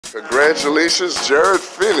Congratulations, Jared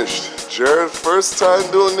finished. Jared, first time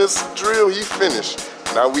doing this drill, he finished.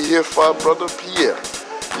 Now we here for our brother Pierre.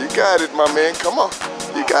 You got it, my man. Come on.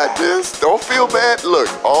 You got this. Don't feel bad. Look,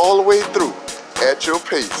 all the way through. At your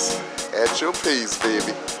pace. At your pace,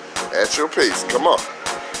 baby. At your pace. Come on.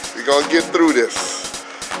 We're going to get through this.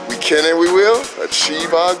 We can and we will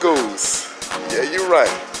achieve our goals. Yeah, you're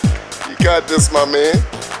right. You got this, my man.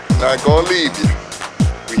 Not going to leave you.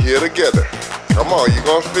 We here together. Come on, you're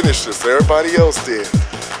going to finish this. Everybody else did.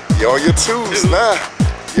 You're on your twos now.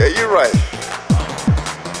 Yeah, you're right.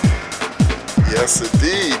 Yes,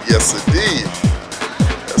 indeed. Yes, indeed.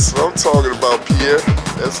 That's what I'm talking about, Pierre.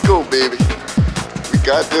 Let's go, baby. We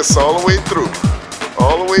got this all the way through.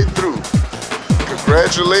 All the way through.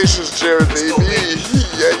 Congratulations, Jared, baby.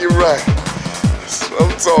 Yeah, you're right. That's what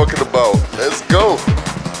I'm talking about. Let's go.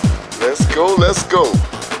 Let's go. Let's go.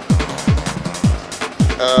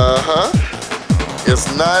 Uh-huh.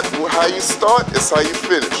 It's not how you start, it's how you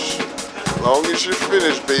finish. As long as you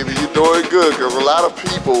finish, baby, you're doing good. Because a lot of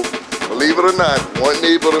people, believe it or not, weren't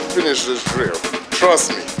able to finish this drill.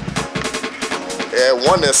 Trust me. And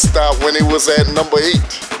one that stopped when he was at number 8.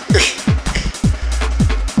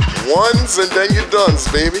 Ones and then you're done,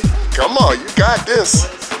 baby. Come on, you got this.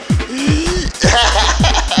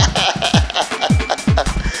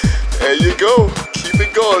 There you go. Keep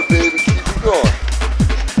it going, baby. Keep it going.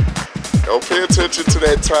 Don't pay attention to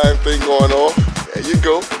that time thing going off. There you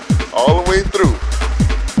go. All the way through.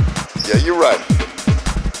 Yeah, you're right.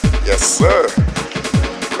 Yes, sir.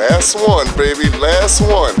 Last one, baby. Last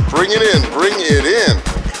one. Bring it in. Bring it in.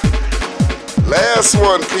 Last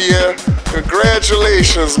one, Pierre.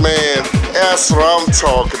 Congratulations, man. That's what I'm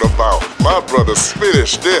talking about. My brothers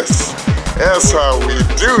finished this. That's how we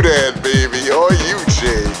do that, baby. Or you,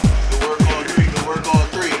 Jay. Good work on 3. Good work on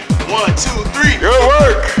 3. 1, 2, 3. Good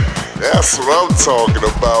work. That's what I'm talking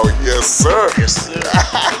about. Yes, sir. Yes, sir.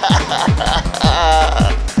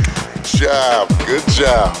 Job. Good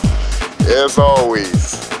job. As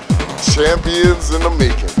always, champions in the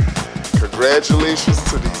making. Congratulations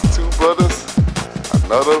to these two brothers.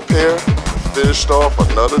 Another pair finished off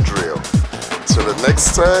another drill. Till the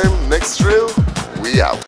next time, next drill, we out.